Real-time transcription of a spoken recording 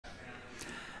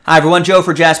Hi everyone, Joe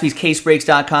for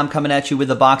JaspysCaseBreaks.com coming at you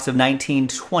with a box of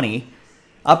 1920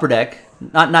 Upper Deck.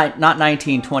 Not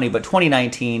 1920, but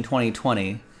 2019,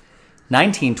 2020.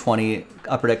 1920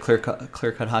 Upper Deck clear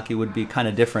cut hockey would be kind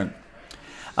of different.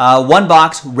 One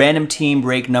box, random team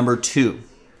break number 2.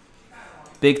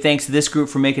 Big thanks to this group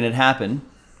for making it happen.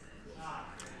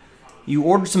 You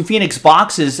ordered some Phoenix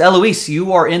boxes. Eloise,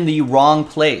 you are in the wrong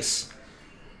place.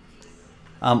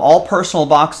 All personal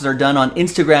boxes are done on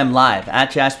Instagram Live,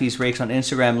 at Jaspys Breaks on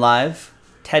Instagram Live.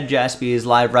 Ted Jaspy is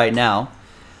live right now.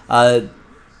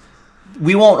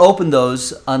 We won't open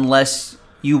those unless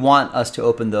you want us to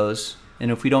open those. And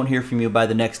if we don't hear from you by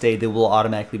the next day, they will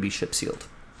automatically be ship sealed.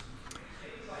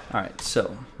 All right,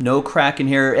 so no crack in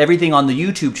here. Everything on the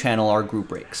YouTube channel are group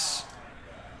breaks.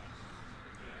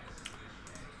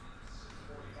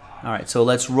 All right, so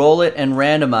let's roll it and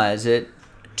randomize it.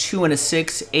 2 and a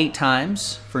 6, 8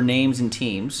 times for names and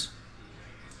teams.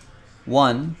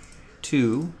 1,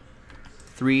 2,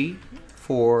 3,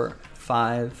 4,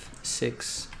 5,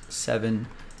 6, 7,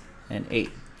 and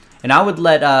 8. And I would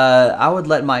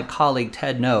let my colleague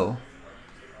Ted know,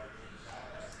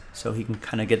 so he can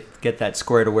kind of get that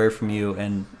squared away from you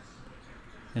and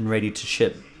ready to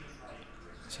ship,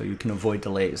 so you can avoid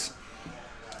delays.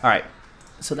 All right,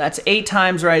 so that's 8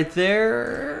 times right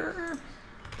there.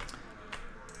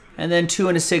 And then 2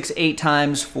 and a 6, 8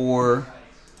 times for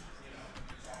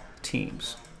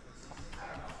teams.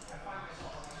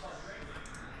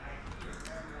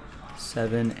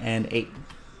 7 and 8.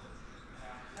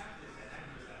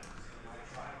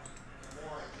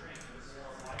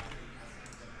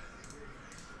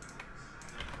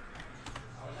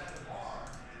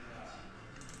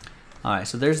 All right,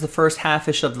 so there's the first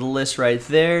half-ish of the list right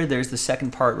there. There's the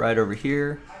second part right over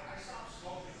here.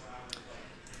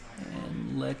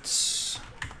 And let's...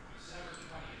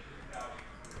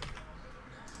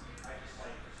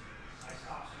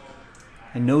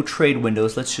 And no trade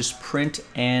windows. Let's just print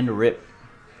and rip.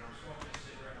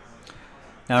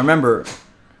 Now remember,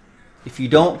 if you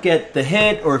don't get the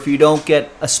hit or if you don't get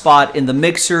a spot in the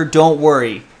mixer, don't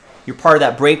worry. You're part of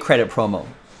that break credit promo.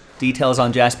 Details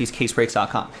on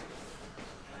JaspysCaseBreaks.com.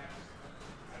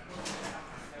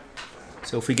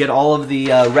 So if we get all of the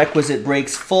requisite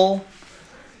breaks full,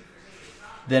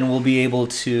 then we'll be able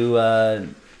to,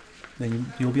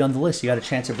 then you'll be on the list. You got a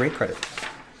chance at break credit.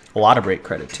 A lot of break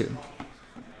credit too.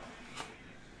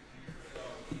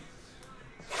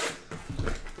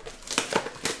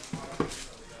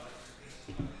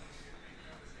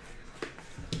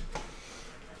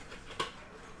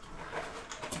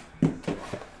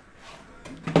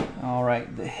 All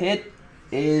right, the hit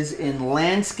is in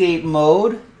landscape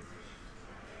mode.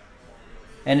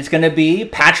 And it's going to be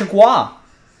Patrick Waugh.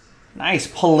 Nice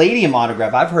Palladium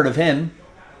autograph. I've heard of him.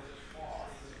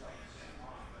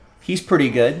 He's pretty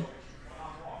good.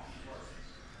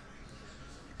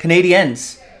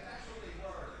 Canadiens.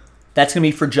 That's going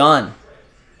to be for John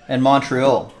and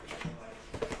Montreal.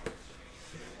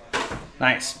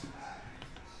 Nice.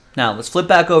 Now, let's flip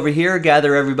back over here,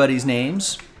 gather everybody's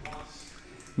names.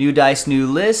 New dice, new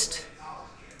list.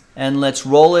 And let's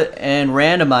roll it and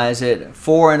randomize it.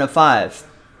 4 and a 5.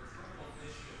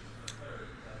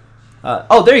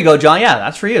 Oh, there you go, John. Yeah,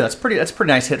 that's for you. That's a pretty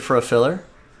nice hit for a filler.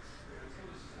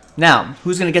 Now,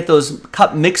 who's going to get those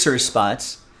cup mixer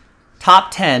spots?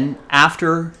 Top 10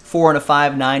 after 4 and a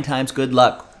 5, 9 times. Good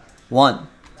luck. 1,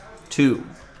 2,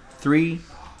 3,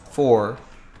 4,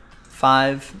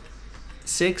 5,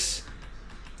 6,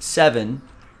 7,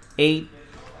 8,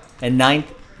 and 9th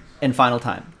and final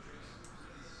time.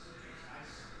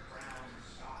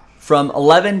 From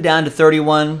 11 down to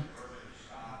 31.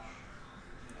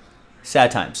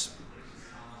 Sad times.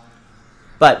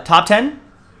 But top 10,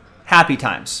 happy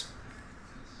times.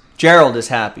 Gerald is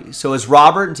happy. So is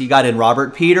Robert. So you got in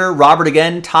Robert, Peter, Robert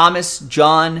again, Thomas,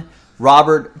 John,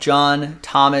 Robert, John,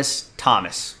 Thomas,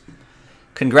 Thomas.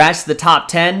 Congrats to the top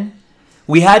 10.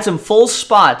 We had some full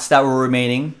spots that were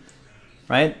remaining,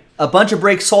 right? A bunch of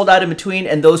breaks sold out in between,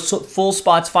 and those full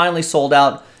spots finally sold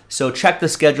out. So check the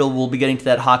schedule. We'll be getting to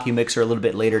that hockey mixer a little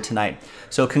bit later tonight.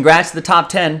 So congrats to the top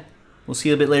 10. We'll see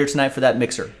you a bit later tonight for that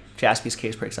mixer.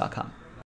 JaspysCaseBreaks.com.